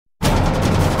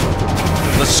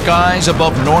the skies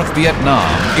above North Vietnam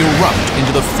erupt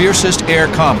into the fiercest air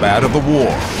combat of the war.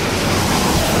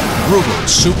 Brutal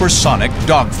supersonic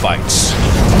dogfights.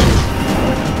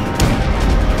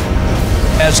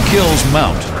 As kills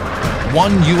mount,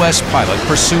 one U.S. pilot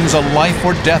pursues a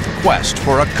life-or-death quest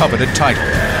for a coveted title.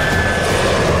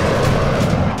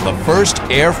 The first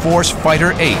Air Force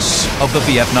fighter ace of the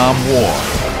Vietnam War.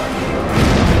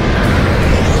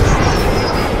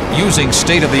 Using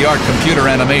state-of-the-art computer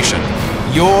animation,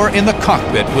 you're in the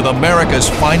cockpit with America's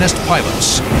finest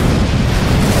pilots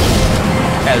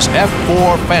as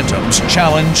F-4 Phantoms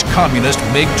challenge communist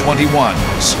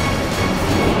MiG-21s.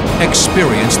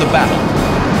 Experience the battle.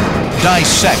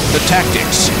 Dissect the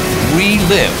tactics.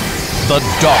 Relive the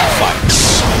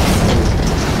dogfights.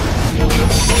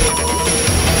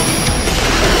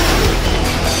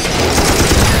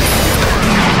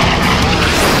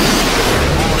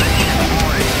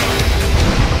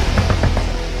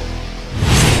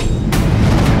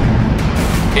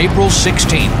 April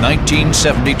 16,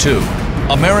 1972.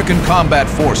 American combat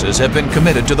forces have been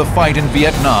committed to the fight in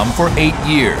Vietnam for 8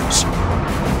 years.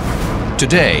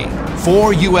 Today,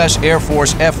 4 U.S. Air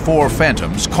Force F-4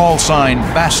 Phantoms, call sign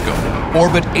Basco,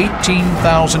 orbit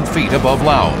 18,000 feet above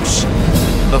Laos.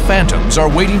 The Phantoms are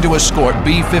waiting to escort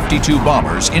B-52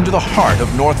 bombers into the heart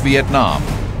of North Vietnam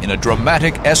in a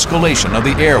dramatic escalation of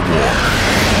the air war.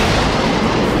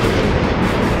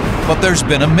 But there's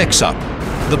been a mix-up.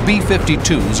 The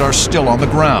B-52s are still on the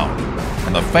ground,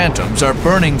 and the Phantoms are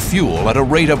burning fuel at a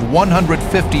rate of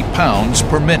 150 pounds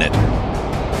per minute.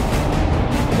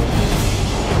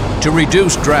 To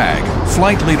reduce drag,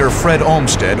 Flight Leader Fred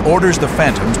Olmsted orders the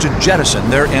Phantoms to jettison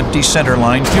their empty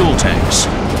centerline fuel tanks.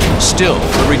 Still,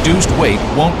 the reduced weight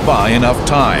won't buy enough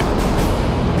time.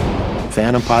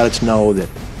 Phantom pilots know that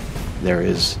there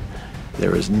is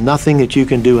nothing that you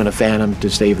can do in a Phantom to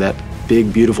save that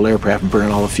big, beautiful aircraft and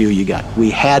burn all the fuel you got.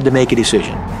 We had to make a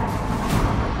decision.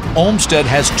 Olmsted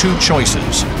has 2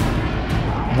 choices.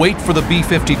 Wait for the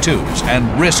B-52s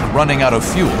and risk running out of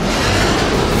fuel,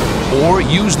 or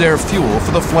use their fuel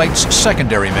for the flight's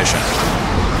secondary mission,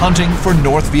 hunting for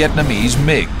North Vietnamese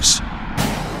MiGs.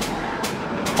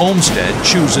 Olmsted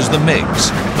chooses the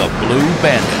MiGs, the Blue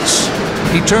Bandits.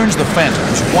 He turns the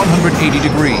Phantoms 180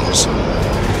 degrees.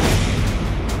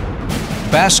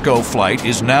 Basco flight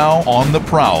is now on the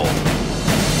prowl.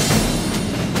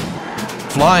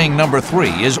 Flying number 3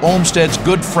 is Olmsted's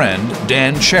good friend,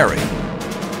 Dan Cherry.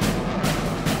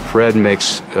 Fred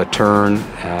makes a turn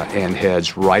and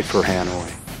heads right for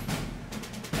Hanoi.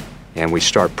 And we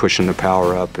start pushing the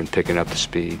power up and picking up the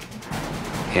speed.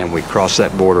 And we cross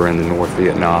that border into North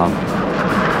Vietnam.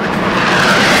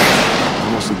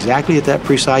 Almost exactly at that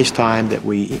precise time that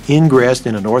we ingressed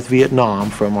into North Vietnam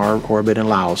from our orbit in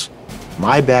Laos,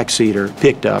 my backseater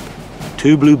picked up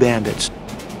 2 Blue Bandits.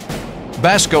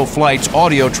 Basco flight's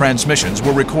audio transmissions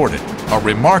were recorded, a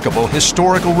remarkable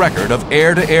historical record of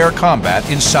air-to-air combat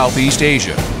in Southeast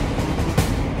Asia.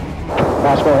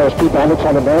 Basco has 2 bandits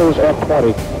on the nose,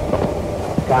 F-20.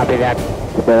 Copy that.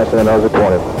 2 bandits on the nose at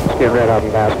 20. Let's get rid of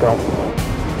them, Basco.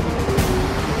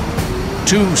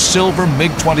 2 silver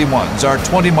MiG-21s are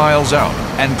 20 miles out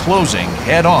and closing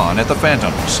head-on at the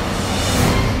Phantoms.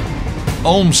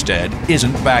 Olmsted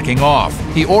isn't backing off.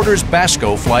 He orders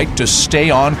Basco flight to stay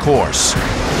on course.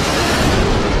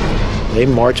 They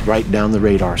marched right down the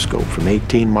radar scope from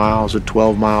 18 miles to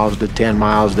 12 miles to 10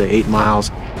 miles to 8 miles.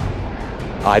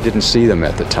 I didn't see them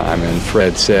at the time, and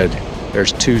Fred said,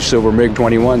 "There's 2 silver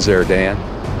MiG-21s there, Dan."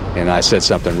 And I said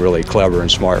something really clever and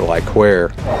smart like, "Where?"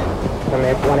 The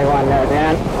MiG-21 there,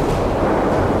 Dan.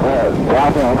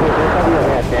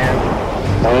 Dan.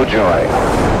 No joy.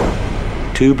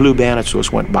 2 Blue Bandits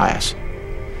just went by us.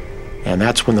 And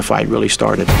that's when the fight really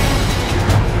started.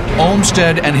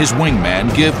 Olmsted and his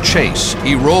wingman give chase.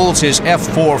 He rolls his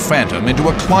F-4 Phantom into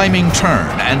a climbing turn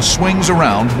and swings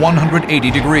around 180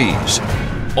 degrees.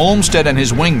 Olmsted and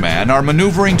his wingman are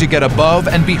maneuvering to get above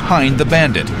and behind the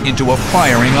Bandit into a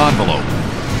firing envelope.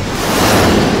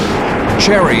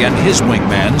 Cherry and his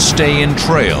wingman stay in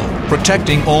trail,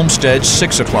 protecting Olmsted's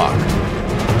 6 o'clock.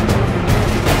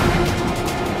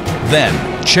 Then,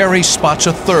 Cherry spots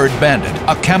a 3rd Bandit,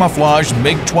 a camouflaged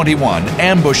MiG-21,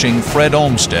 ambushing Fred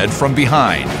Olmsted from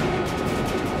behind.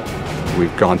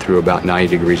 We've gone through about 90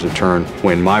 degrees of turn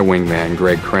when my wingman,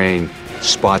 Greg Crane,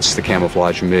 spots the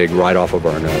camouflage MiG right off of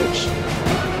our nose.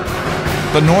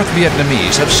 The North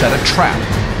Vietnamese have set a trap,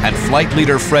 and Flight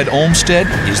Leader Fred Olmsted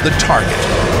is the target.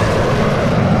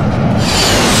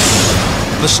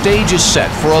 The stage is set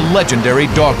for a legendary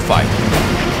dogfight.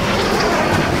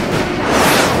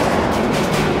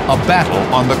 A battle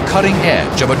on the cutting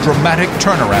edge of a dramatic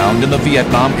turnaround in the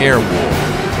Vietnam Air War.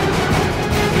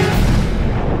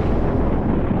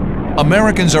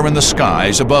 Americans are in the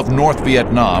skies above North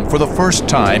Vietnam for the first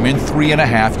time in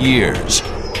 3.5 years.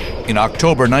 In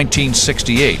October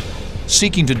 1968,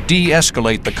 seeking to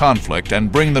de-escalate the conflict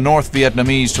and bring the North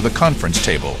Vietnamese to the conference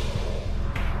table,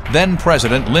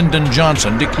 then-President Lyndon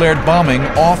Johnson declared bombing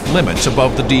off-limits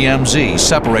above the DMZ,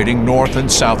 separating North and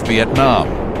South Vietnam.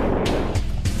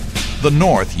 The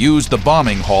North used the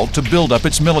bombing halt to build up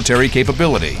its military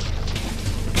capability.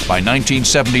 By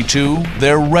 1972,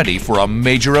 they're ready for a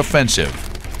major offensive.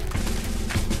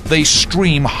 They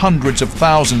stream hundreds of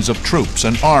thousands of troops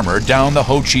and armor down the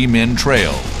Ho Chi Minh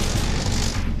Trail.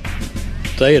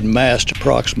 They had massed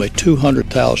approximately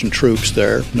 200,000 troops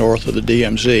there north of the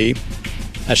DMZ.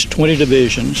 That's 20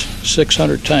 divisions,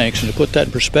 600 tanks, and to put that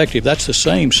in perspective, that's the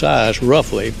same size,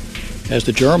 roughly, as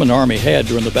the German army had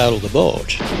during the Battle of the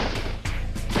Bulge.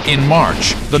 In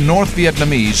March, the North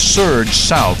Vietnamese surged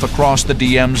south across the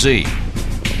DMZ.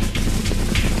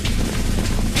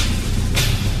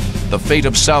 The fate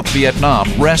of South Vietnam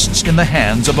rests in the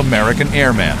hands of American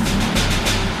airmen.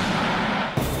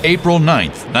 April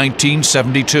 9th,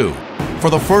 1972. For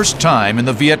the first time in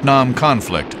the Vietnam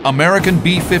conflict, American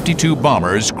B-52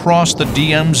 bombers cross the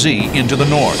DMZ into the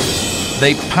north.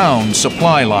 They pound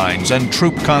supply lines and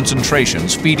troop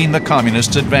concentrations, feeding the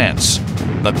communists' advance.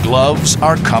 The gloves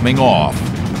are coming off.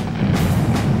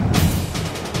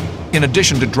 In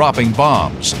addition to dropping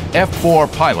bombs,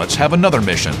 F-4 pilots have another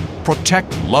mission: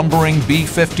 protect lumbering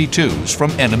B-52s from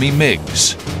enemy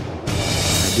MiGs.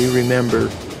 I do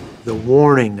remember the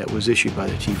warning that was issued by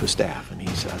the Chief of Staff, and he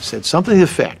said something to the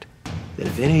effect that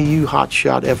if any of you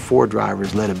hotshot F-4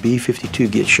 drivers let a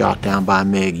B-52 get shot down by a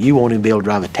MiG, you won't even be able to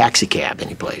drive a taxi cab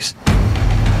anyplace.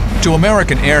 To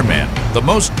American airmen, the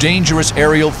most dangerous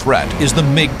aerial threat is the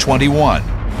MiG-21.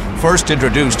 First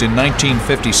introduced in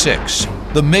 1956,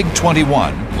 the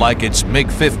MiG-21, like its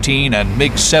MiG-15 and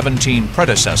MiG-17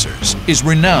 predecessors, is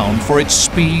renowned for its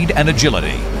speed and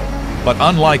agility. But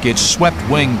unlike its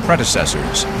swept-wing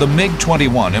predecessors, the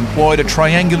MiG-21 employed a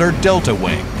triangular delta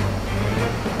wing,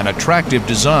 an attractive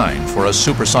design for a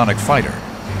supersonic fighter,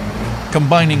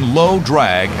 combining low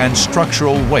drag and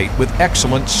structural weight with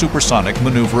excellent supersonic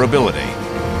maneuverability.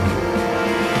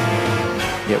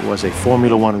 It was a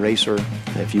Formula One racer,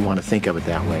 if you want to think of it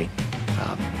that way.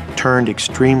 Turned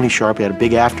extremely sharp. It had a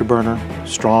big afterburner,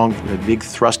 strong, a big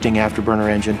thrusting afterburner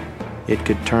engine. It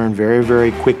could turn very,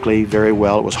 very quickly, very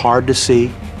well. It was hard to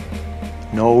see.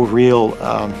 No real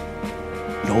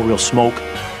smoke,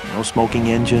 no smoking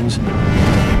engines.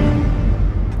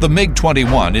 The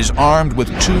MiG-21 is armed with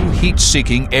 2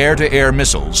 heat-seeking air-to-air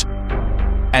missiles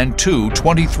and 2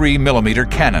 23mm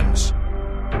cannons.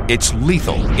 It's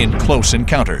lethal in close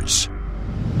encounters.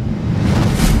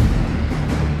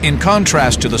 In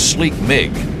contrast to the sleek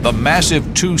MiG, the massive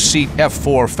 2-seat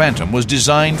F-4 Phantom was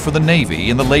designed for the Navy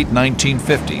in the late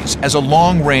 1950s as a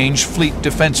long-range fleet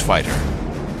defense fighter.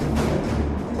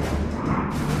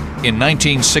 In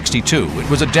 1962, it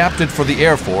was adapted for the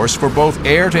Air Force for both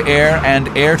air-to-air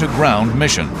and air-to-ground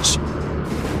missions.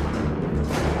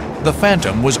 The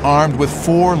Phantom was armed with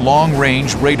 4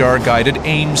 long-range radar-guided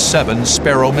AIM-7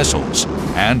 Sparrow missiles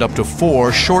and up to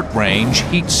 4 short-range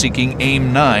heat-seeking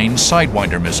AIM-9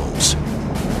 Sidewinder missiles.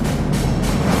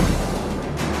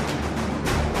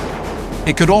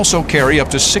 It could also carry up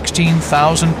to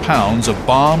 16,000 pounds of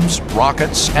bombs,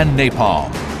 rockets, and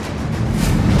napalm.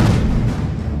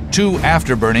 2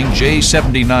 afterburning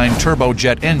J-79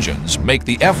 turbojet engines make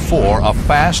the F-4 a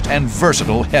fast and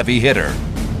versatile heavy hitter.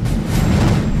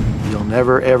 You'll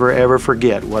never, ever, ever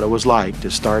forget what it was like to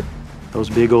start those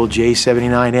big old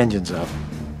J-79 engines up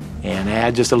and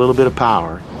add just a little bit of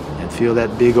power and feel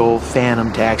that big old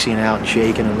Phantom taxiing out and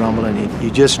shaking and rumbling.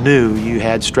 You just knew you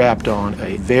had strapped on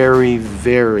a very,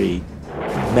 very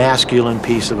masculine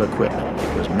piece of equipment.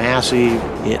 It was massive.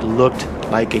 It looked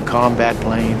like a combat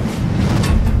plane.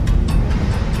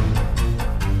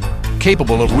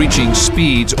 Capable of reaching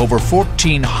speeds over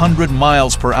 1,400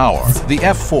 miles per hour, the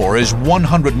F-4 is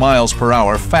 100 miles per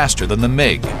hour faster than the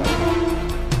MiG.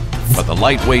 But the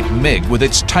lightweight MiG, with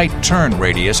its tight turn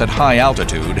radius at high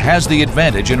altitude, has the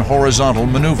advantage in horizontal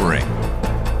maneuvering,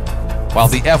 while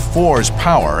the F-4's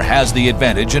power has the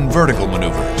advantage in vertical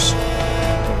maneuvers.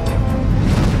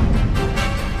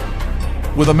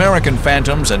 With American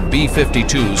Phantoms and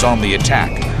B-52s on the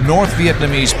attack, North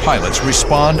Vietnamese pilots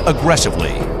respond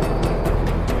aggressively.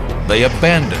 They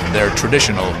abandoned their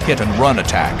traditional hit-and-run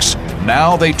attacks.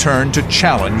 Now they turn to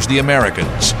challenge the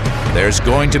Americans. There's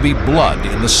going to be blood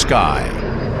in the sky.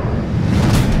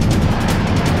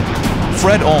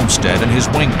 Fred Olmsted and his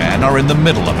wingman are in the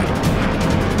middle of it.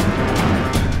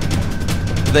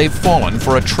 they've fallen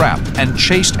for a trap and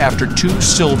chased after two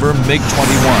silver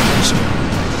MiG-21s.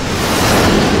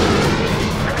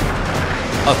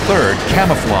 A third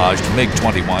camouflaged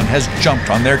MiG-21 has jumped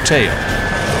on their tail.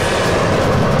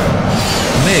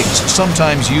 MiGs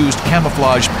sometimes used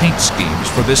camouflage paint schemes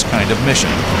for this kind of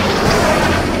mission.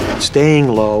 Staying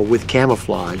low with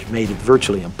camouflage made it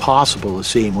virtually impossible to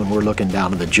see him when we're looking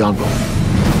down in the jungle.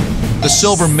 The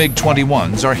silver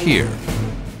MiG-21s are here.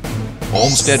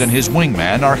 Olmsted and his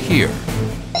wingman are here.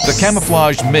 The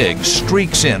camouflaged MiG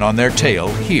streaks in on their tail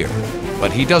here,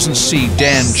 but he doesn't see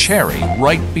Dan Cherry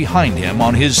right behind him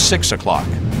on his 6 o'clock.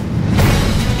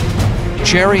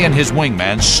 Cherry and his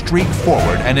wingman streak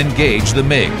forward and engage the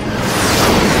MiG.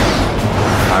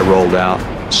 I rolled out,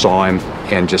 saw him,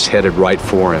 and just headed right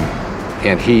for him.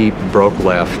 And he broke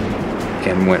left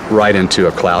and went right into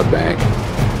a cloud bank.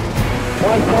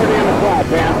 140 in the cloud,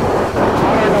 Ben.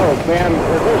 On our nose, Ben.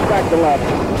 Reverse back to left.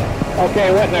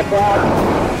 Okay, went in a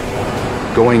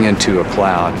cloud. Going into a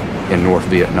cloud in North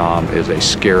Vietnam is a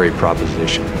scary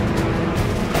proposition.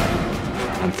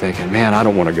 I'm thinking, man, I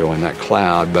don't want to go in that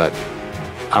cloud, but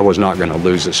I was not going to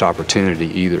lose this opportunity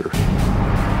either.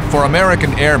 For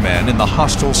American airmen in the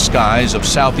hostile skies of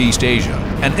Southeast Asia,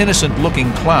 an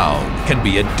innocent-looking cloud can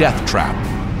be a death trap.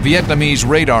 Vietnamese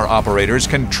radar operators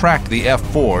can track the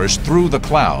F-4s through the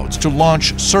clouds to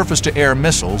launch surface-to-air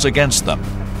missiles against them.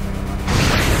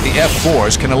 The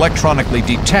F-4s can electronically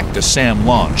detect a SAM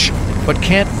launch, but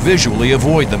can't visually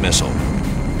avoid the missile.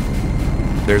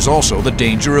 There's also the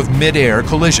danger of mid-air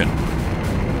collision.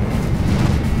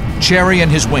 Cherry and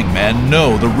his wingman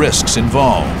know the risks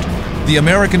involved. The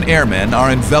American airmen are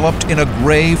enveloped in a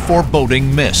gray,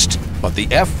 foreboding mist, but the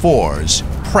F-4s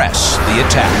press the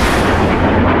attack.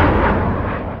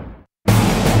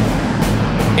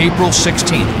 April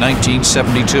 16,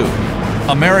 1972.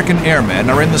 American airmen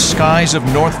are in the skies of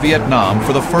North Vietnam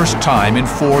for the first time in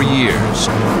 4 years.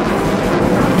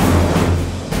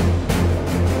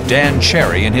 Dan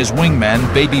Cherry and his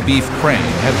wingman Baby Beef Crane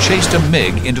have chased a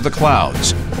MiG into the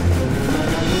clouds.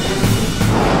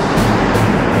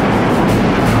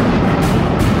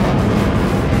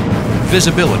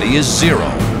 Visibility is zero,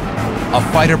 a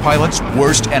fighter pilot's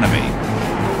worst enemy.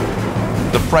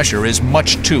 The pressure is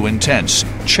much too intense.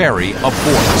 Cherry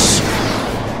aborts.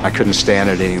 I couldn't stand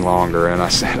it any longer, and I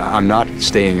said, I'm not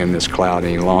staying in this cloud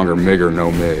any longer, MiG or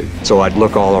no MiG. So I'd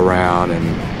look all around,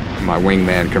 and my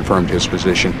wingman confirmed his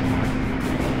position.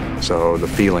 So the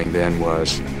feeling then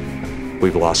was,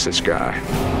 we've lost this guy.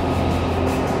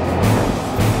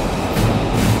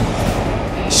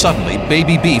 Suddenly,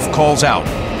 Baby Beef calls out.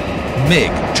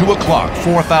 MiG, 2 o'clock,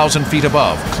 4,000 feet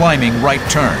above, climbing right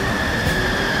turn.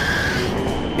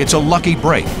 It's a lucky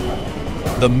break.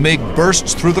 The MiG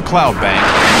bursts through the cloud bank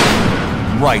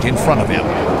right in front of him.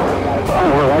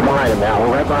 We're right behind him now.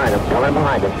 We're right behind him. We're right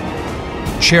behind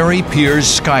him. Cherry peers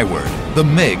skyward. The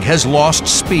MiG has lost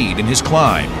speed in his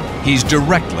climb. He's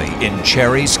directly in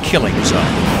Cherry's killing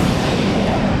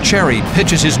zone. Cherry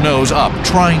pitches his nose up,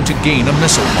 trying to gain a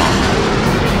missile lock.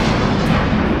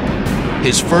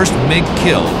 His first MiG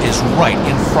kill is right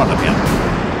in front of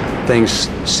him. Things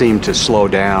seemed to slow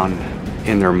down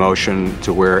in their motion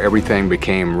to where everything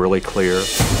became really clear.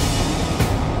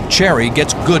 Cherry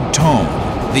gets good tone.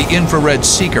 The infrared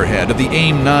seeker head of the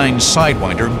AIM-9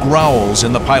 Sidewinder growls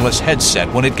in the pilot's headset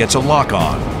when it gets a lock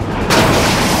on.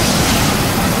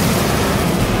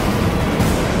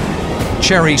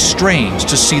 Cherry strains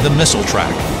to see the missile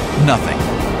track. Nothing.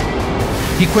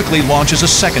 He quickly launches a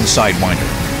second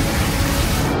Sidewinder.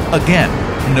 Again,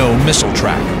 no missile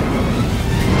track.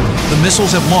 The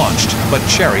missiles have launched, but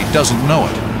Cherry doesn't know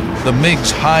it. The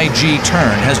MiG's high G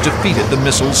turn has defeated the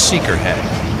missile's seeker head.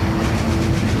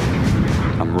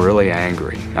 I'm really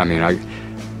angry. I mean,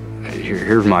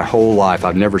 here's my whole life.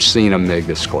 I've never seen a MiG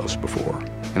this close before.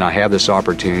 And I have this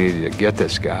opportunity to get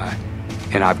this guy,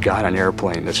 and I've got an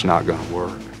airplane that's not going to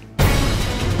work.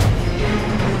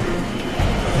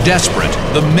 Desperate,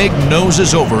 the MiG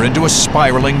noses over into a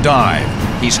spiraling dive.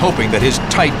 He's hoping that his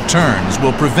tight turns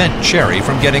will prevent Cherry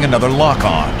from getting another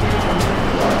lock-on.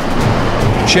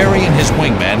 Cherry and his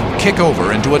wingman kick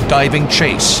over into a diving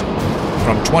chase.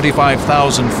 From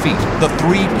 25,000 feet, the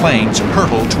three planes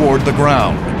hurtle toward the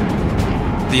ground.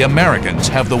 The Americans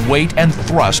have the weight and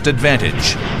thrust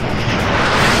advantage.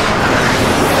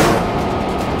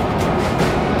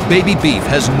 Baby Beef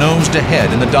has nosed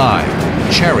ahead in the dive.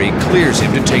 Cherry clears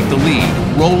him to take the lead,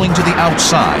 rolling to the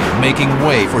outside, making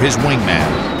way for his wingman.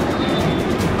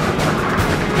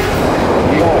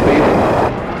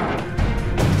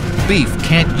 Beef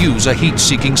can't use a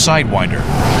heat-seeking Sidewinder.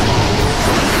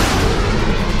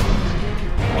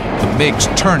 The MiG's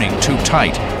turning too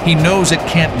tight. He knows it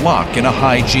can't lock in a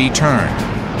high G turn.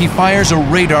 He fires a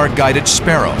radar-guided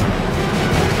Sparrow.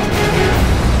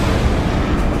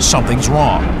 Something's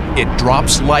wrong. It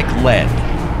drops like lead.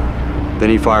 Then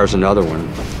he fires another one,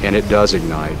 and it does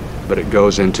ignite, but it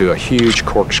goes into a huge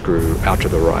corkscrew out to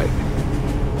the right.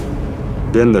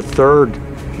 Then the third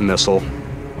missile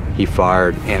he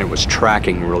fired, and it was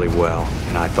tracking really well.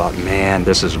 And I thought, man,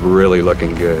 this is really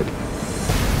looking good.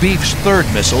 Beef's third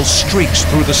missile streaks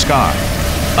through the sky.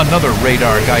 Another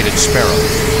radar-guided Sparrow.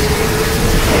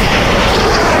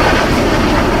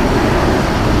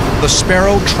 The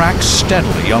Sparrow tracks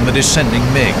steadily on the descending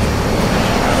MiG.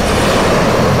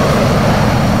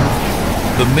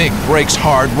 The MiG brakes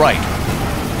hard right.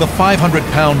 The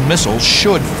 500-pound missile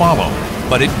should follow,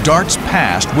 but it darts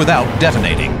past without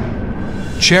detonating.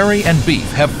 Cherry and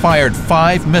Beef have fired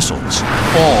 5 missiles.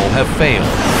 All have failed.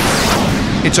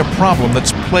 It's a problem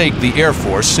that's plagued the Air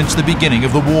Force since the beginning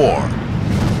of the war.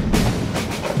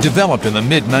 Developed in the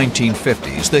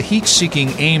mid-1950s, the heat-seeking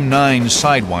AIM-9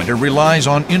 Sidewinder relies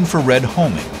on infrared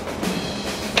homing.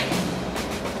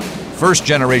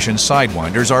 First-generation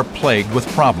Sidewinders are plagued with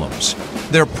problems.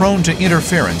 They're prone to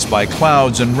interference by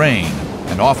clouds and rain,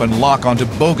 and often lock onto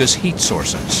bogus heat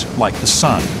sources, like the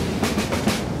sun.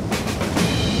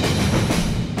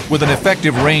 With an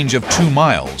effective range of 2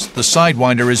 miles, the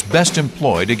Sidewinder is best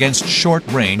employed against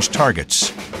short-range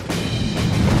targets.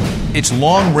 Its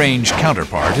long-range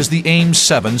counterpart is the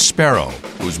AIM-7 Sparrow,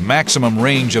 whose maximum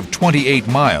range of 28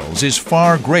 miles is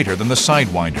far greater than the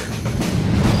Sidewinder.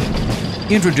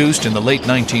 Introduced in the late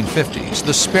 1950s,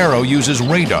 the Sparrow uses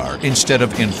radar instead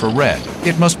of infrared.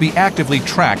 It must be actively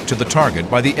tracked to the target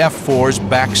by the F-4's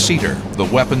backseater, the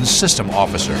Weapons System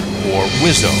Officer, or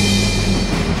WISO.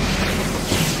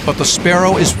 But the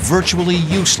Sparrow is virtually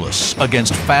useless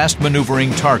against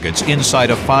fast-maneuvering targets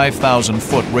inside a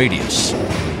 5,000-foot radius.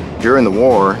 During the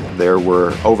war, there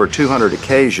were over 200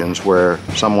 occasions where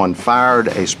someone fired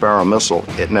a Sparrow missile.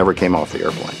 It never came off the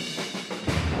airplane.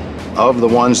 Of the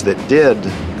ones that did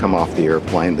come off the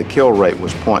airplane, the kill rate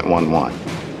was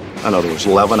 0.11. In other words,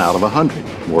 11 out of 100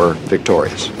 were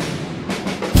victorious.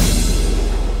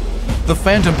 The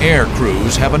Phantom Air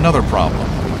crews have another problem.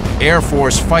 Air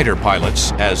Force fighter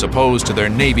pilots, as opposed to their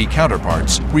Navy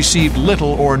counterparts, received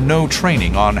little or no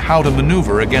training on how to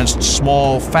maneuver against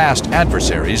small, fast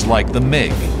adversaries like the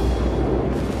MiG.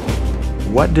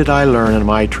 What did I learn in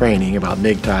my training about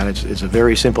MiG pilots? It's a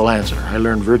very simple answer. I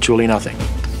learned virtually nothing.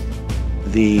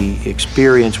 The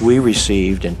experience we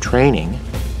received in training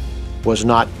was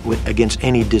not against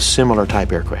any dissimilar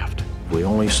type aircraft. We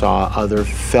only saw other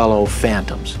fellow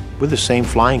Phantoms with the same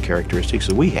flying characteristics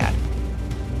that we had.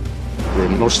 The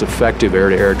most effective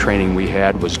air-to-air training we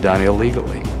had was done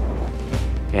illegally.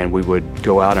 And we would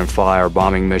go out and fly our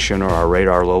bombing mission or our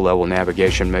radar low-level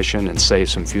navigation mission and save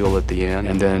some fuel at the end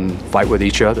and then fight with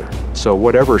each other. So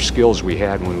whatever skills we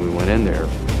had when we went in there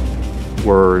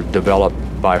were developed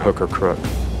by hook or crook.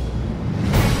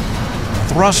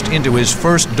 Thrust into his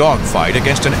first dogfight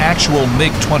against an actual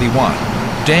MiG-21,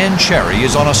 Dan Cherry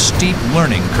is on a steep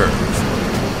learning curve.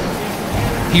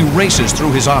 He races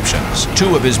through his options.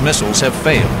 2 of his missiles have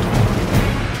failed.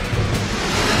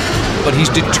 But he's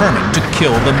determined to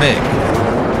kill the MiG.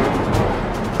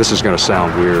 This is going to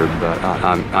sound weird, but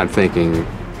I'm thinking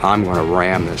I'm going to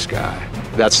ram this guy.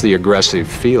 That's the aggressive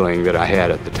feeling that I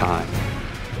had at the time,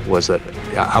 was that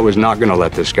I was not going to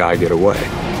let this guy get away.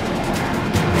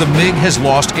 The MiG has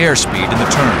lost airspeed in the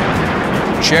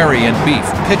turn. Cherry and Beef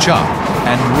pitch up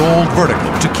and roll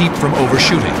vertical to keep from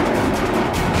overshooting.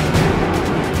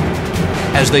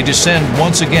 As they descend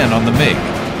once again on the MiG,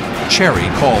 Cherry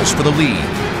calls for the lead.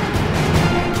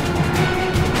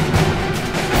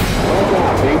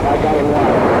 I got him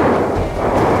wide.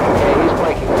 Okay, he's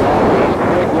breaking left. He's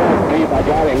big left, Beef. I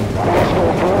got him. Fast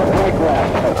full break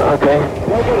left. Okay.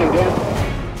 Go get him, Dan.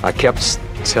 I kept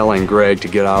telling Greg to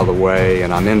get out of the way,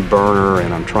 and I'm in burner,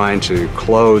 and I'm trying to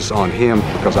close on him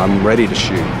because I'm ready to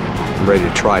shoot. I'm ready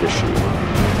to try to shoot.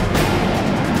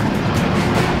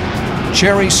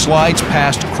 Cherry slides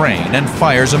past Crane and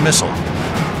fires a missile.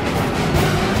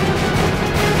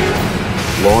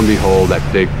 Lo and behold, that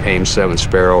big AIM-7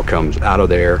 Sparrow comes out of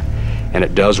there, and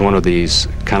it does one of these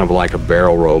kind of like a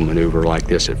barrel roll maneuver like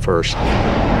this at first.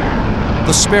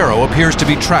 The Sparrow appears to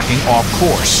be tracking off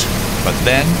course, but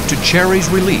then, to Cherry's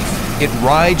relief, it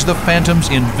rides the Phantom's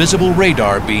invisible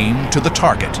radar beam to the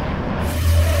target.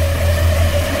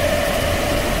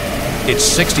 Its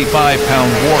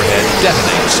 65-pound warhead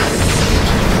detonates,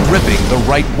 ripping the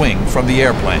right wing from the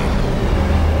airplane.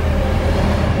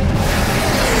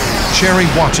 Cherry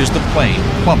watches the plane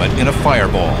plummet in a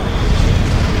fireball.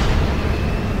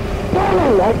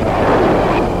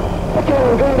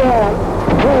 Go down.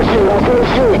 Parachute, I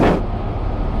parachute.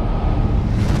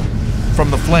 From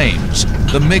the flames,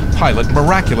 the MiG pilot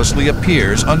miraculously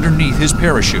appears underneath his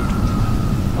parachute.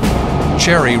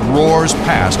 Cherry roars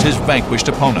past his vanquished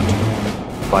opponent.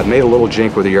 I made a little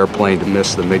jink with the airplane to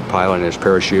miss the MiG pilot and his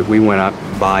parachute. We went up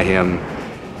by him,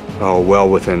 well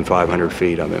within 500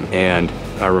 feet of him. And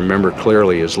I remember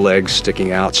clearly his legs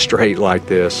sticking out straight like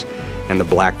this, and the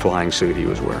black flying suit he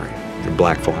was wearing, the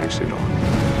black flying suit on.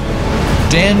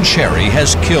 Dan Cherry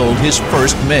has killed his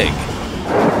first MiG.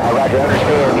 Roger,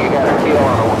 understand you got a kill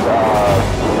on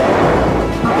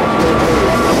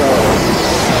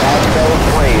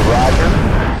Roger.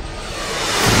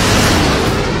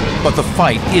 But the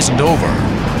fight isn't over.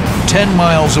 10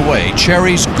 miles away,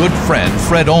 Cherry's good friend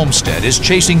Fred Olmsted is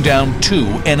chasing down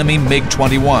 2 enemy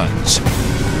MiG-21s.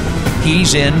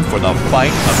 He's in for the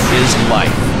fight of his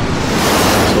life.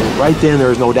 So right then,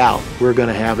 there is no doubt we're going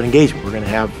to have an engagement. We're going to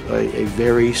have a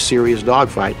very serious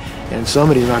dogfight, and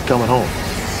somebody's not coming home.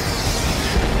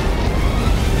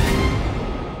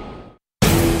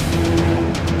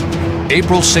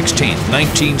 April 16,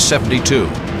 1972.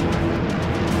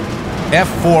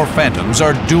 F-4 Phantoms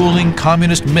are dueling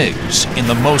communist MiGs in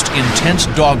the most intense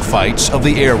dogfights of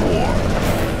the air war.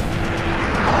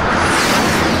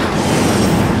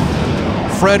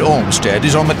 Fred Olmsted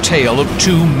is on the tail of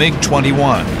 2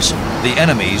 MiG-21s. The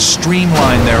enemies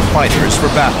streamline their fighters for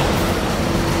battle.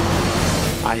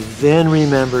 I then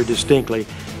remember distinctly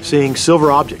seeing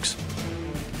silver objects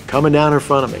coming down in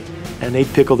front of me, and they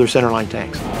pickle their centerline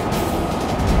tanks.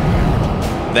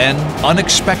 Then,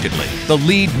 unexpectedly, the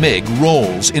lead MiG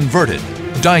rolls inverted,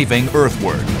 diving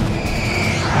earthward.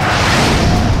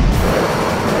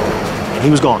 And he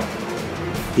was gone.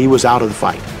 He was out of the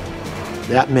fight.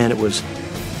 That meant it was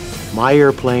my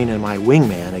airplane and my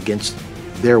wingman against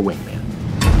their wingman.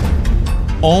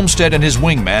 Olmsted and his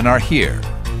wingman are here.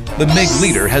 The MiG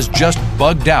leader has just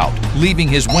bugged out, leaving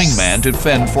his wingman to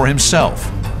fend for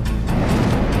himself.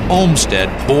 Olmsted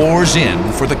bores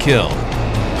in for the kill.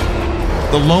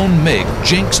 The lone MiG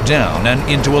jinks down and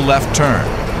into a left turn.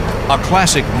 A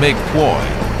classic MiG ploy.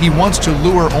 He wants to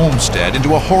lure Olmsted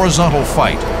into a horizontal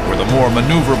fight where the more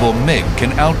maneuverable MiG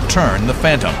can outturn the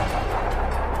Phantom.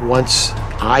 Once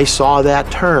I saw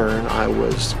that turn, I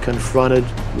was confronted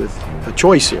with a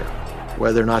choice here,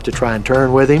 whether or not to try and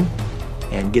turn with him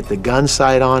and get the gun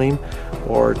sight on him,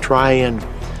 or try and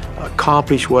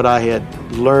accomplish what I had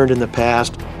learned in the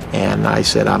past. And I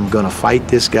said, I'm going to fight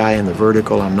this guy in the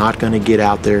vertical. I'm not going to get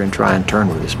out there and try and turn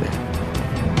with this man.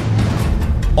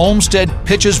 Olmsted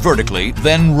pitches vertically,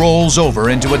 then rolls over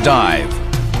into a dive.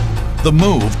 The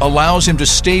move allows him to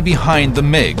stay behind the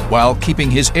MiG while keeping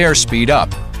his airspeed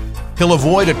up. He'll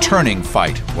avoid a turning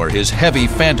fight where his heavy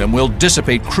Phantom will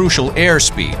dissipate crucial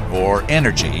airspeed or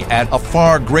energy at a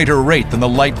far greater rate than the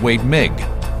lightweight MiG.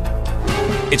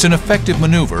 It's an effective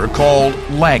maneuver called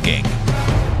lagging.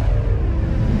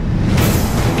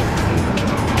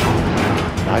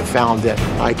 I found that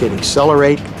I could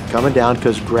accelerate coming down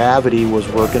because gravity was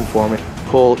working for me,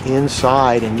 pull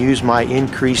inside and use my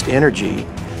increased energy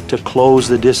to close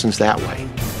the distance that way.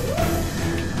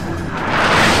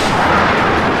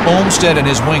 Olmsted and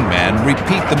his wingman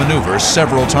repeat the maneuver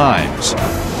several times.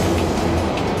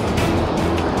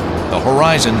 The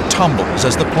horizon tumbles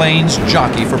as the planes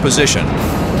jockey for position.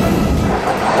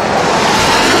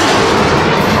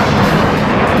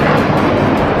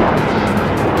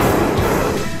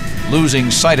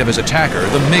 Losing sight of his attacker,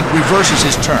 the MiG reverses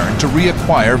his turn to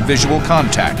reacquire visual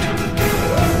contact.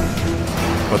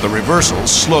 But the reversal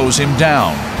slows him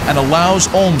down and allows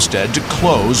Olmsted to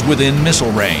close within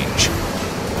missile range.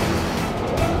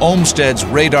 Olmsted's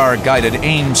radar-guided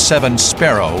AIM-7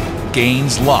 Sparrow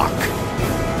gains lock.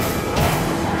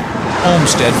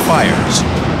 Olmsted fires.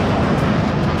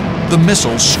 The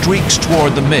missile streaks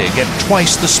toward the MiG at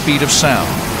twice the speed of sound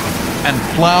and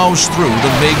plows through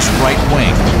the MiG's right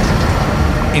wing.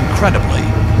 Incredibly,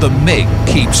 the MiG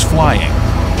keeps flying.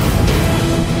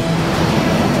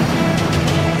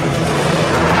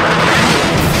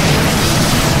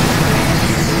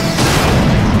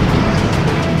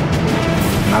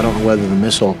 I don't know whether the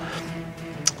missile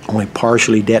only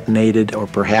partially detonated or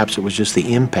perhaps it was just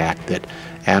the impact that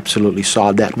absolutely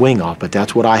sawed that wing off, but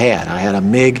that's what I had. I had a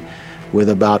MiG with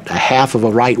about a half of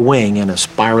a right wing and a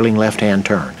spiraling left-hand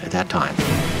turn at that time.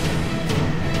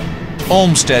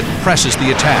 Olmsted presses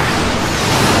the attack.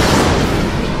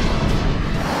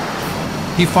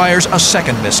 He fires a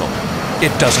second missile.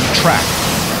 It doesn't track.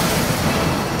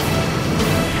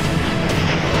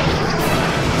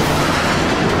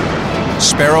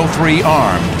 Sparrow 3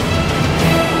 armed.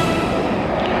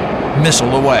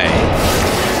 missile away.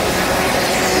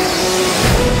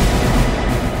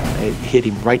 It hit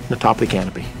him right in the top of the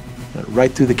canopy,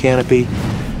 right through the canopy,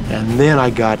 and then I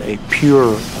got a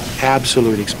pure,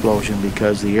 absolute explosion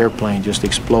because the airplane just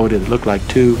exploded. It looked like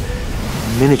two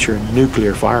miniature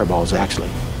nuclear fireballs, actually,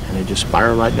 and it just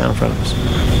spiraled right down in front of us.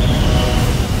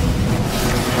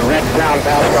 Red ground,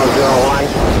 Pasco 01.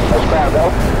 Let's grab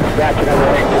those. Scratch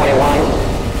number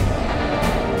 821.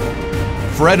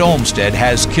 Fred Olmsted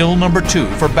has kill number 2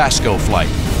 for Basco flight.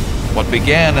 What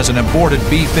began as an aborted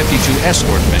B-52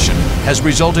 escort mission has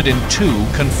resulted in 2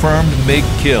 confirmed MiG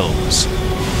kills.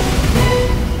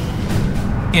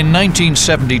 In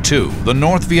 1972, the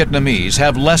North Vietnamese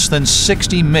have less than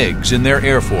 60 MiGs in their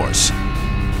Air Force.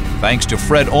 Thanks to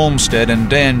Fred Olmsted and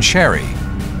Dan Cherry,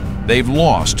 they've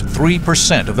lost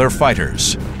 3% of their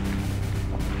fighters.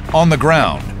 On the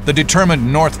ground, the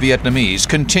determined North Vietnamese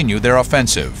continue their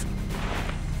offensive.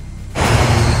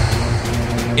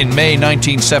 In May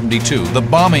 1972, the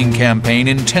bombing campaign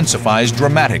intensifies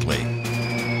dramatically.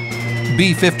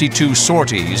 B-52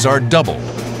 sorties are doubled,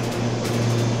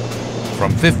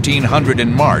 from 1,500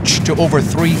 in March to over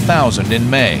 3,000 in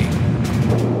May.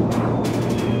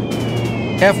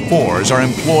 F-4s are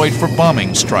employed for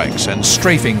bombing strikes and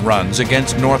strafing runs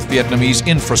against North Vietnamese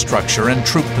infrastructure and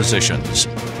troop positions.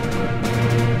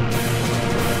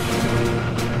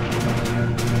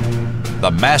 The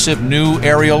massive new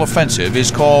aerial offensive is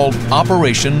called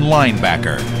Operation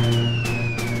Linebacker.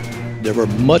 There were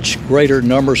much greater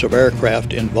numbers of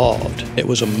aircraft involved. It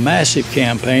was a massive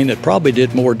campaign that probably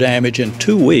did more damage in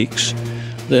 2 weeks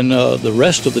than the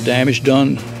rest of the damage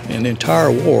done in the entire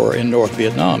war in North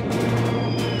Vietnam.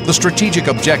 The strategic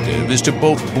objective is to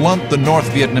both blunt the North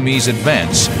Vietnamese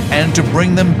advance and to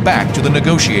bring them back to the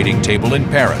negotiating table in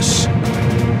Paris.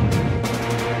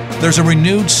 There's a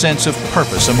renewed sense of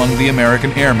purpose among the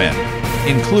American airmen,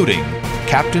 including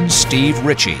Captain Steve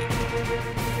Ritchie.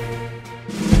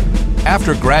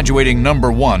 After graduating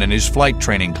number 1 in his flight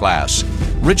training class,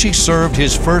 Ritchie served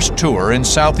his first tour in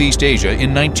Southeast Asia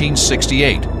in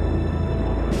 1968.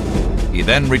 He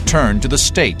then returned to the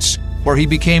States, where he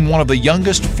became one of the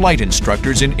youngest flight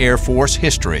instructors in Air Force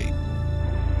history.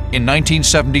 In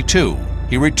 1972,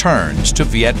 he returns to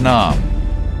Vietnam.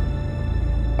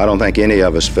 I don't think any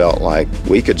of us felt like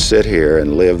we could sit here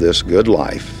and live this good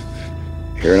life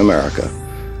here in America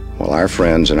while our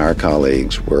friends and our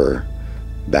colleagues were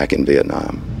back in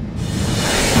Vietnam.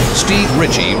 Steve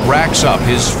Ritchie racks up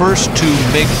his first 2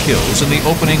 MiG kills in the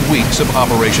opening weeks of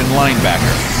Operation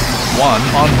Linebacker, one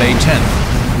on May 10th.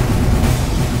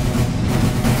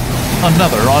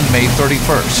 Another on May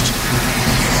 31st.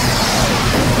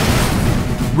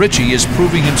 Ritchie is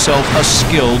proving himself a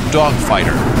skilled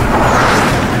dogfighter.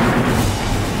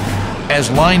 As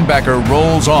Linebacker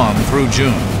rolls on through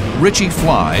June, Ritchie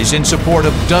flies in support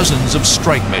of dozens of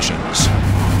strike missions.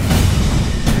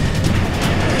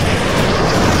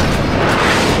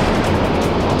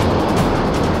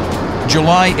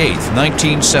 July 8,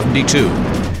 1972.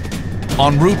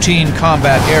 On routine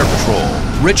combat air patrol,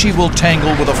 Ritchie will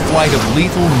tangle with a flight of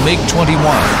lethal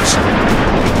MiG-21s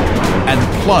and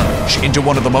plunge into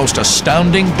one of the most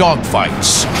astounding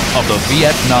dogfights of the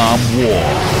Vietnam War.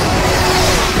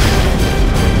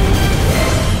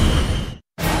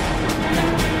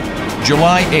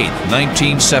 July 8,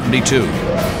 1972.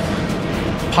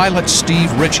 Pilot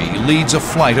Steve Ritchie leads a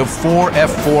flight of 4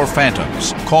 F-4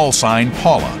 Phantoms, call sign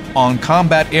Paula, on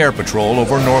combat air patrol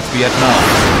over North Vietnam.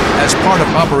 As part of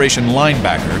Operation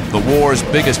Linebacker, the war's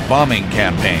biggest bombing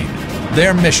campaign,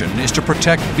 their mission is to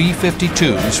protect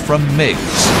B-52s from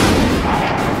MiGs.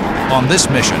 On this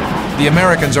mission, the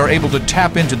Americans are able to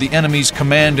tap into the enemy's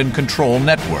command and control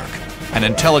network, an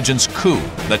intelligence coup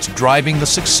that's driving the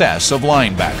success of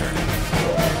Linebacker.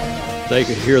 They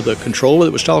could hear the controller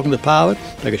that was talking to the pilot.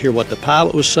 They could hear what the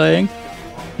pilot was saying.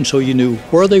 And so you knew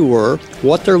where they were,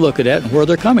 what they're looking at, and where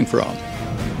they're coming from.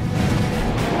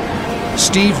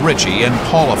 Steve Ritchie and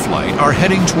Paula flight are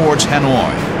heading towards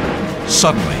Hanoi.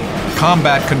 Suddenly,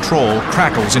 combat control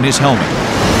crackles in his helmet.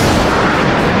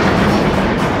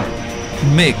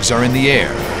 MiGs are in the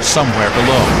air, somewhere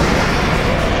below.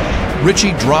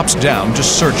 Ritchie drops down to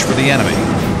search for the enemy.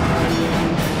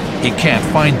 He can't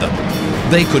find them.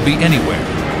 They could be anywhere.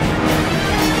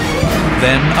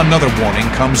 Then another warning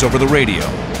comes over the radio.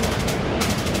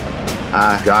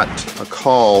 I got a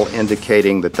call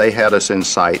indicating that they had us in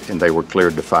sight and they were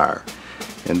cleared to fire.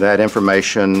 And that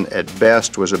information at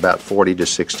best was about 40 to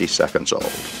 60 seconds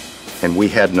old. And we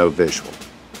had no visual.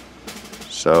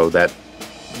 So that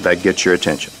gets your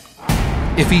attention.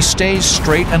 If he stays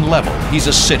straight and level, he's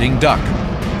a sitting duck.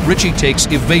 Ritchie takes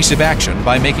evasive action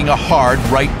by making a hard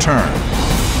right turn.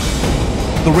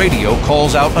 The radio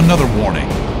calls out another warning.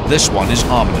 This one is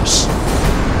ominous.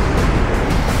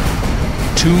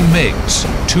 2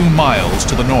 MiGs, 2 miles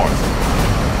to the north.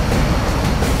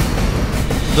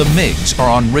 The MiGs are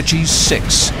on Ritchie's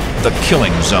 6, the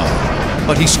killing zone,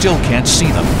 but he still can't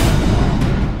see them.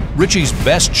 Ritchie's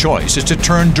best choice is to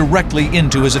turn directly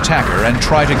into his attacker and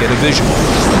try to get a visual.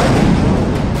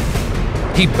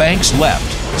 He banks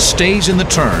left, stays in the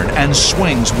turn, and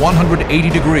swings 180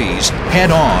 degrees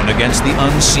head-on against the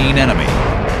unseen enemy.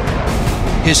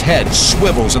 His head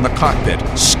swivels in the cockpit,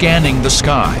 scanning the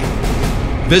sky.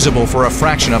 Visible for a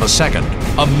fraction of a second,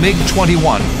 a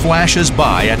MiG-21 flashes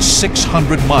by at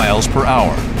 600 miles per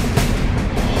hour.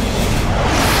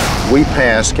 We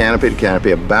passed canopy to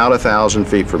canopy about 1,000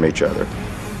 feet from each other,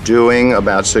 doing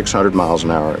about 600 miles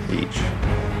an hour each,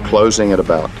 closing at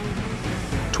about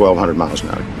 1,200 miles an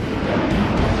hour.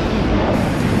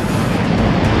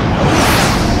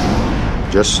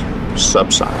 Just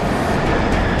subsonic.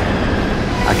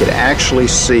 I could actually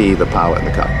see the pilot in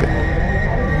the cockpit.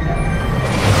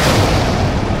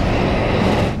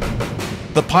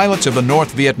 The pilots of the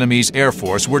North Vietnamese Air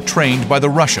Force were trained by the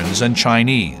Russians and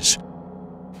Chinese.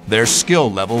 Their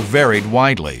skill level varied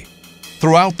widely.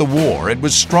 Throughout the war, it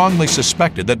was strongly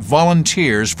suspected that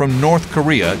volunteers from North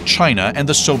Korea, China, and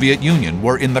the Soviet Union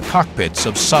were in the cockpits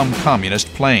of some communist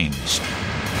planes.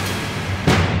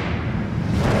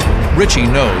 Ritchie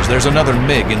knows there's another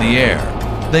MiG in the air.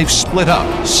 They've split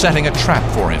up, setting a trap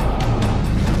for him.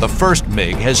 The first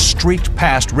MiG has streaked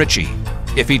past Ritchie.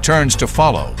 If he turns to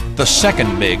follow, the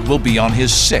second MiG will be on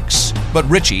his 6, but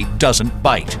Ritchie doesn't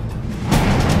bite.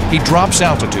 He drops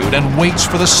altitude and waits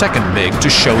for the second MiG to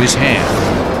show his hand.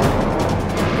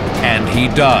 And he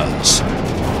does.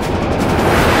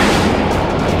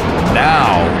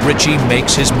 Now Ritchie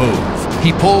makes his move.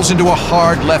 He pulls into a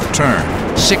hard left turn.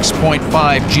 6.5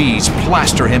 Gs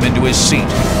plaster him into his seat.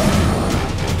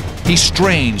 He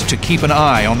strains to keep an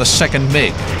eye on the second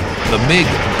MiG. The MiG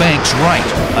banks right,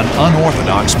 an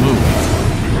unorthodox move.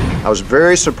 I was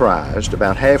very surprised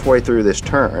about halfway through this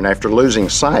turn, after losing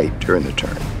sight during the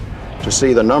turn, to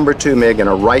see the number 2 MiG in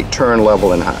a right turn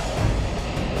level and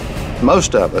high.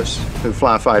 Most of us who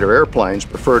fly fighter airplanes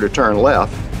prefer to turn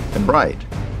left and right.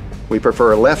 We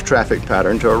prefer a left traffic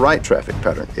pattern to a right traffic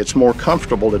pattern. It's more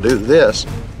comfortable to do this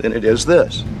than it is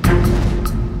this.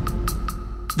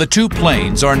 The two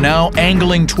planes are now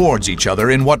angling towards each other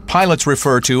in what pilots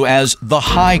refer to as the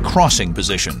high crossing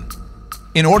position.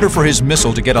 In order for his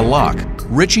missile to get a lock,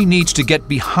 Ritchie needs to get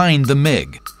behind the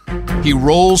MiG. He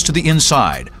rolls to the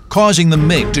inside, causing the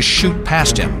MiG to shoot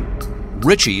past him.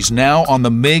 Ritchie's now on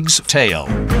the MiG's tail.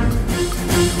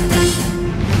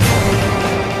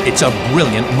 It's a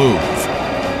brilliant move.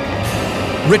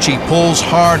 Ritchie pulls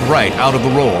hard right out of the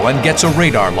roll and gets a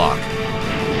radar lock.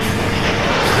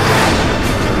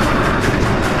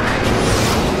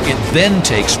 It then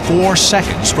takes 4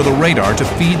 seconds for the radar to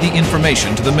feed the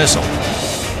information to the missile.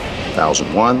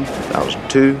 1001,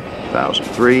 1002,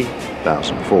 1003,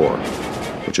 1004,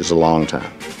 which is a long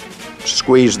time.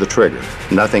 Squeeze the trigger,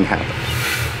 nothing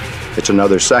happens. It's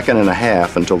another 1.5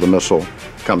 seconds until the missile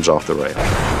comes off the rail.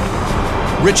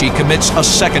 Ritchie commits a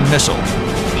second missile.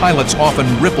 Pilots often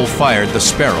ripple-fired the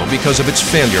Sparrow because of its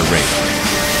failure rate.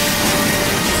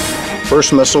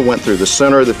 First missile went through the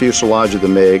center of the fuselage of the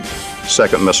MiG.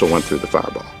 Second missile went through the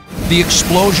fireball. The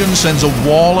explosion sends a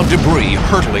wall of debris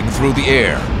hurtling through the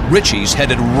air. Ritchie's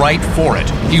headed right for it.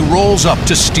 He rolls up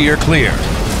to steer clear.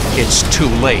 It's too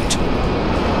late.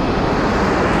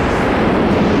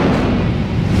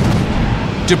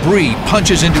 Debris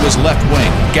punches into his left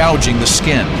wing, gouging the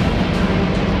skin.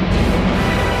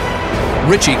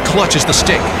 Ritchie clutches the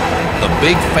stick. The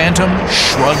big Phantom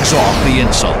shrugs off the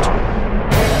insult.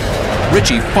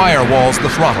 Ritchie firewalls the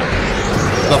throttle.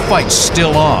 The fight's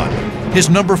still on. His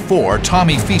number 4,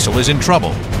 Tommy Fiesel, is in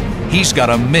trouble. He's got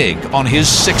a MiG on his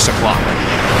 6 o'clock.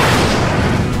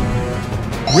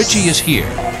 Ritchie is here.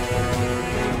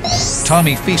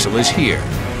 Tommy Fiesel is here.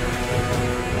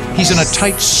 He's in a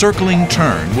tight circling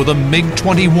turn with a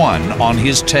MiG-21 on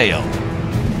his tail.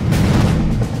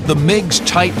 The MiG's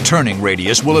tight turning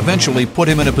radius will eventually put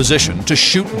him in a position to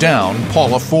shoot down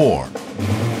Paula 4.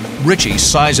 Ritchie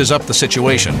sizes up the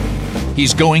situation.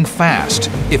 He's going fast.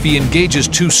 If he engages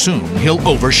too soon, he'll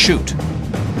overshoot.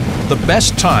 The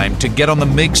best time to get on the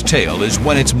MiG's tail is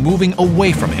when it's moving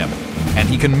away from him, and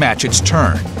he can match its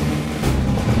turn.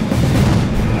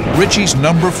 Ritchie's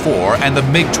number 4 and the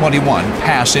MiG-21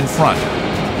 pass in front.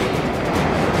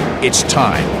 It's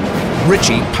time.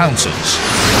 Ritchie pounces.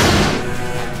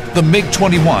 The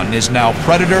MiG-21 is now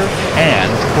predator and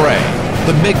prey.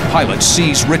 The MiG pilot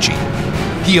sees Ritchie.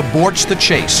 He aborts the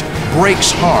chase,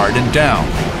 brakes hard and down.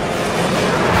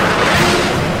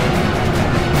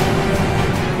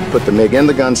 Put the MiG in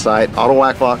the gun sight, auto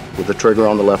whack lock with the trigger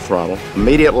on the left throttle.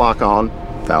 Immediate lock on,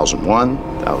 1001,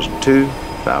 1002,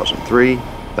 1003,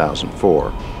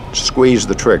 1004. Squeeze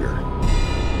the trigger.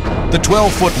 The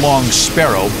 12-foot-long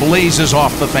Sparrow blazes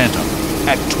off the Phantom.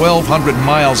 At 1,200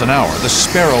 miles an hour, the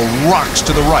Sparrow rocks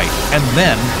to the right, and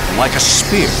then, like a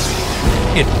spear,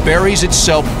 it buries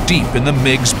itself deep in the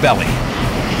MiG's belly.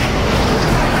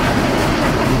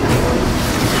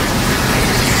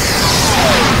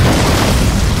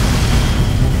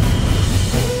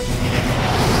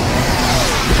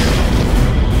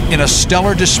 In a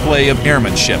stellar display of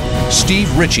airmanship, Steve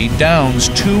Ritchie downs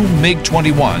 2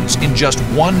 MiG-21s in just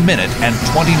 1 minute and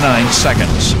 29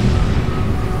 seconds.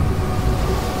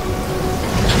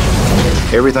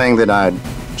 Everything that I'd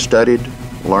studied,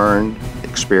 learned,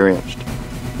 experienced,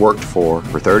 worked for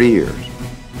 30 years,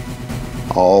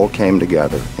 all came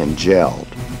together and gelled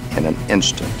in an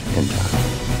instant in time.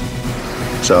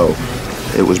 So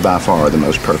it was by far the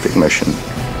most perfect mission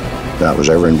that I was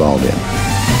ever involved in.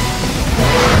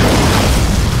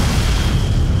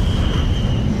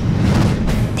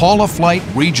 Paula Flight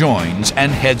rejoins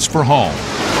and heads for home,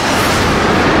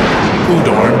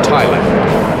 Udon,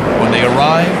 Thailand. When they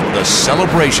arrive, the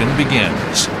celebration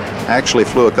begins. I actually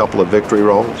flew a couple of victory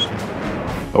rolls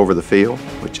over the field,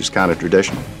 which is kind of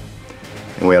traditional.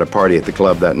 And we had a party at the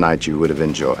club that night you would have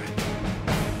enjoyed.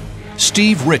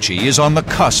 Steve Ritchie is on the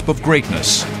cusp of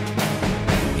greatness.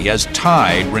 He has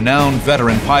tied renowned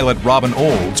veteran pilot Robin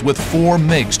Olds with 4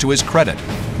 MiGs to his credit.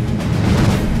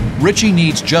 Ritchie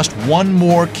needs just one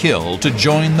more kill to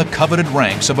join the coveted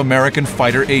ranks of American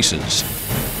fighter aces.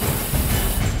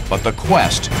 But the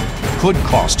quest could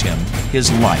cost him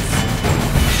his life.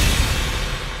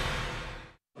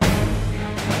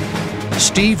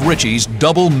 Steve Ritchie's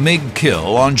double MiG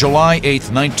kill on July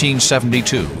 8,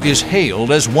 1972 is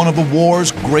hailed as one of the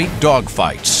war's great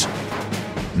dogfights.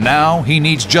 Now he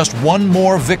needs just one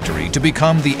more victory to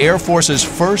become the Air Force's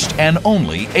first and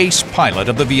only ace pilot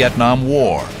of the Vietnam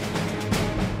War.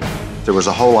 There was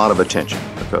a whole lot of attention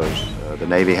because the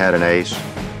Navy had an ace,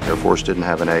 Air Force didn't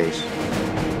have an ace.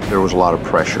 There was a lot of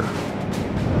pressure.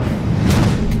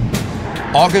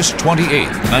 August 28,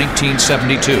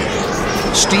 1972.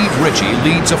 Steve Ritchie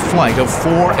leads a flight of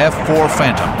 4 F-4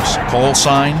 Phantoms, call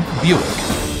sign Buick.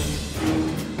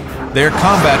 Their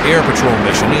combat air patrol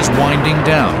mission is winding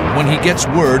down when he gets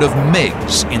word of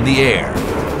MiGs in the air.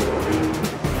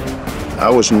 I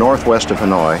was northwest of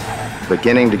Hanoi,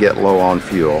 beginning to get low on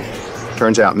fuel.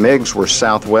 Turns out MiGs were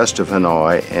southwest of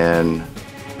Hanoi and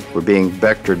were being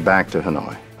vectored back to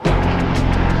Hanoi.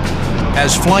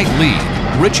 As flight lead,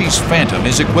 Ritchie's Phantom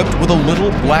is equipped with a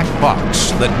little black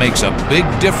box that makes a big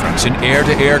difference in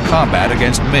air-to-air combat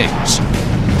against MiGs.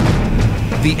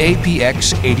 The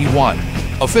APX-81,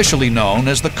 officially known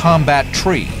as the Combat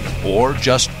Tree, or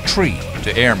just Tree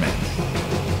to airmen.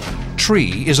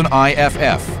 Tree is an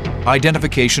IFF,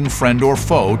 Identification Friend or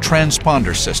Foe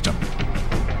transponder system.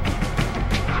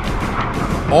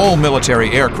 All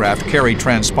military aircraft carry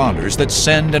transponders that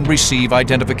send and receive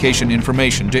identification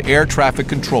information to air traffic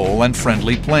control and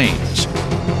friendly planes.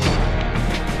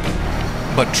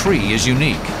 But Tree is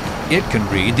unique. It can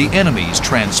read the enemy's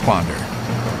transponder.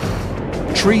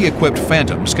 Tree-equipped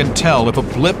Phantoms can tell if a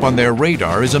blip on their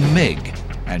radar is a MiG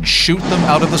and shoot them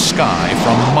out of the sky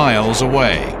from miles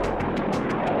away.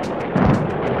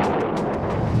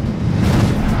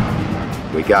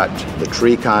 We got the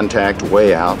Tree contact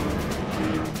way out.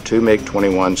 2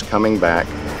 MiG-21s coming back,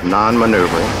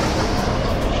 non-maneuvering.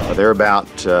 They're about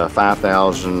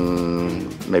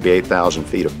 5,000, maybe 8,000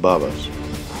 feet above us.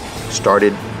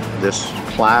 Started this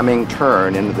climbing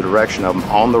turn into the direction of them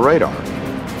on the radar.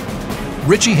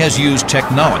 Ritchie has used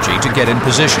technology to get in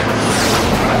position,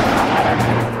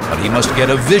 but he must get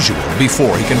a visual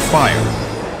before he can fire.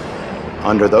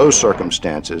 Under those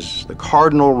circumstances, the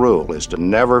cardinal rule is to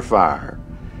never fire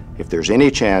if there's any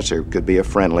chance there could be a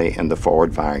friendly in the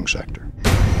forward firing sector.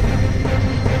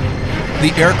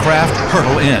 The aircraft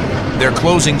hurtle in, their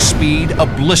closing speed a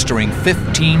blistering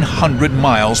 1,500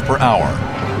 miles per hour.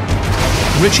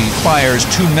 Ritchie fires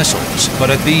 2 missiles, but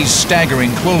at these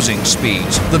staggering closing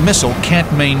speeds, the missile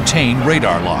can't maintain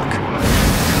radar lock.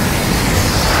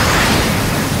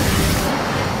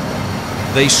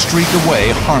 They streak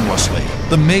away harmlessly.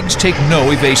 The MiGs take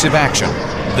no evasive action.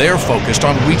 They're focused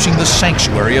on reaching the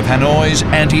sanctuary of Hanoi's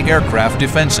anti-aircraft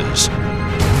defenses.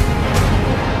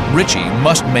 Ritchie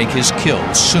must make his kill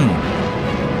soon.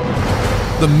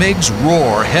 The MiGs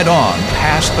roar head-on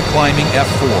past the climbing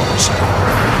F-4s.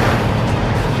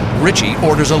 Ritchie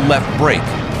orders a left brake.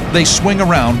 They swing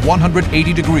around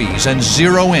 180 degrees and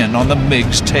zero in on the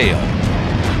MiG's tail.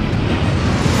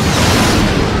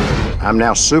 I'm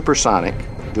now supersonic,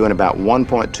 doing about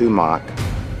 1.2 Mach.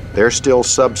 They're still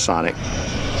subsonic.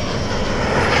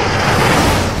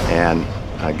 And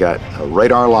I got a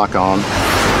radar lock on,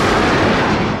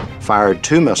 fired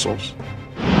 2 missiles.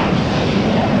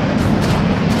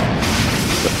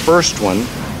 The first one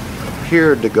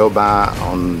appeared to go by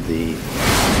on the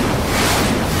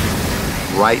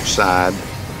right side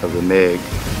of the MiG,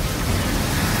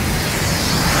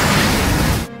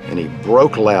 and he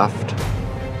broke left,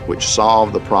 which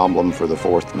solved the problem for the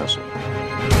 4th missile.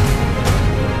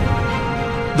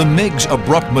 The MiG's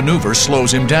abrupt maneuver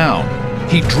slows him down.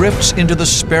 He drifts into the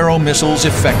Sparrow missile's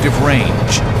effective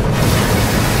range.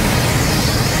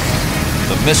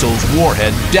 The missile's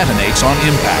warhead detonates on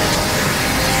impact.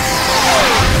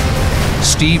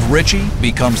 Steve Ritchie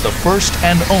becomes the first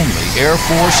and only Air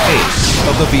Force ace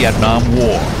of the Vietnam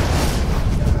War.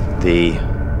 The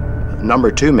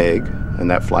number 2 MiG in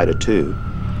that flight of 2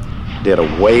 did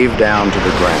a wave down to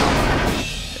the ground,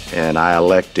 and I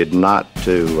elected not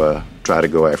to try to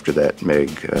go after that MiG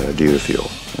due to fuel.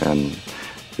 And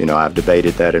you know, I've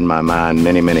debated that in my mind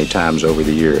many, many times over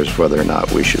the years, whether or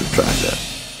not we should have tried that.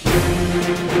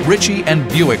 Ritchie and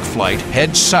Buick flight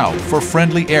head south for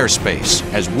friendly airspace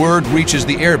as word reaches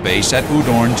the airbase at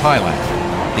Udorn, Thailand.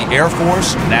 The Air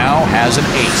Force now has an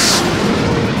ace.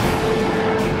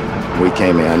 We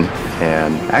came in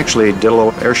and actually did a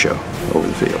little air show over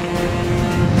the field.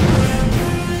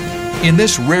 In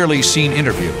this rarely seen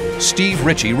interview, Steve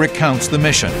Ritchie recounts the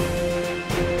mission.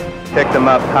 Picked them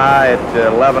up high at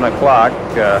 11 o'clock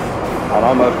on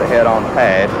almost a head-on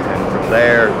pad, and from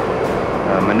there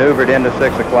maneuvered into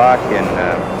 6 o'clock and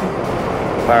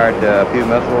fired a few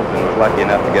missiles and was lucky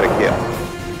enough to get a kill.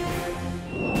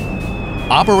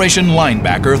 Operation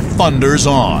Linebacker thunders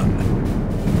on.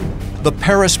 The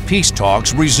Paris peace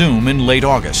talks resume in late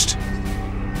August.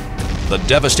 The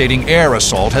devastating air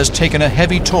assault has taken a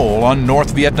heavy toll on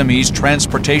North Vietnamese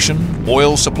transportation,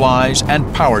 oil supplies,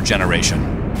 and power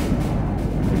generation.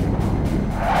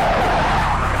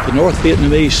 The North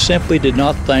Vietnamese simply did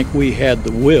not think we had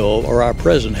the will, or our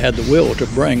president had the will, to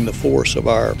bring the force of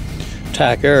our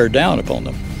TAC air down upon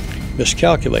them.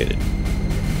 Miscalculated.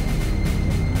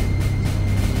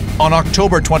 On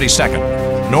October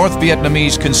 22nd, North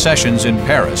Vietnamese concessions in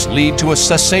Paris lead to a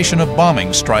cessation of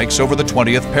bombing strikes over the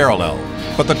 20th parallel,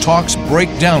 but the talks break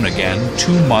down again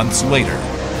 2 months later.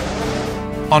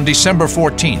 On December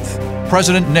 14th,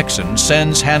 President Nixon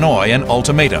sends Hanoi an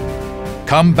ultimatum.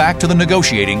 Come back to the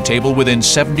negotiating table within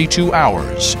 72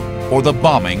 hours, or the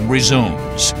bombing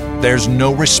resumes. There's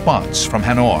no response from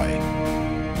Hanoi.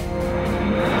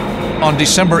 On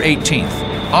December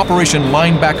 18th, Operation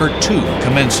Linebacker 2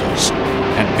 commences,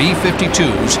 and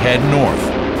B-52s head north.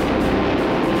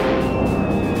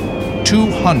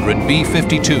 200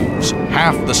 B-52s,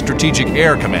 half the Strategic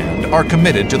Air Command, are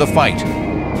committed to the fight.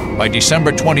 By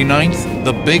December 29th,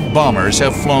 the big bombers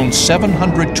have flown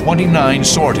 729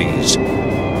 sorties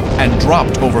and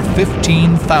dropped over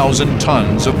 15,000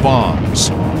 tons of bombs.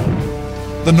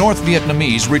 The North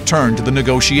Vietnamese return to the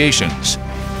negotiations,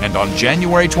 and on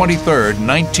January 23,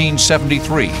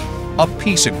 1973, a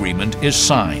peace agreement is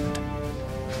signed.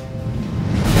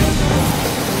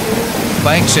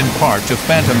 Thanks in part to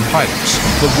Phantom pilots,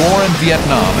 the war in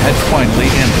Vietnam had finally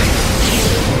ended.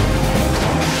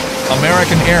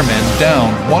 American airmen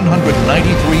downed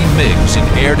 193 MiGs in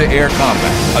air-to-air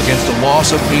combat against a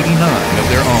loss of 89 of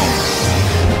their own.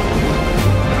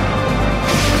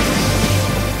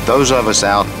 Those of us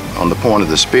out on the point of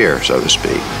the spear, so to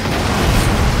speak,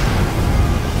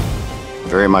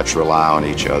 very much rely on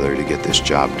each other to get this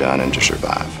job done and to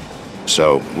survive.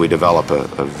 So we develop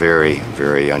a very,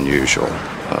 very unusual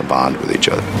bond with each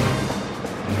other.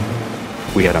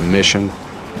 We had a mission.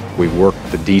 We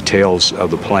worked the details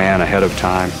of the plan ahead of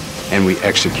time, and we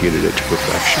executed it to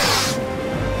perfection.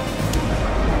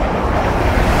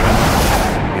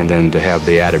 And then to have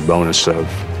the added bonus of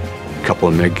a couple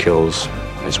of MiG kills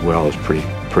as well is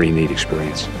pretty neat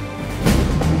experience.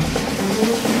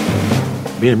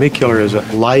 Being a MiG killer is a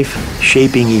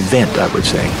life-shaping event, I would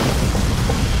say.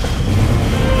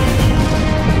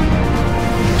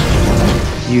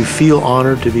 You feel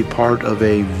honored to be part of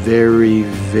a very,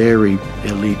 very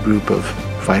elite group of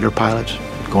fighter pilots,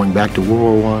 going back to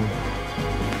World War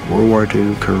I, World War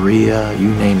II, Korea, you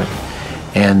name it.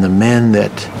 And the men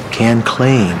that can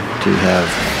claim to have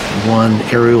won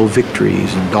aerial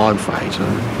victories and dogfights,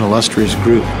 an illustrious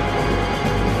group.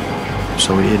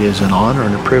 So it is an honor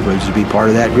and a privilege to be part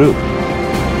of that group.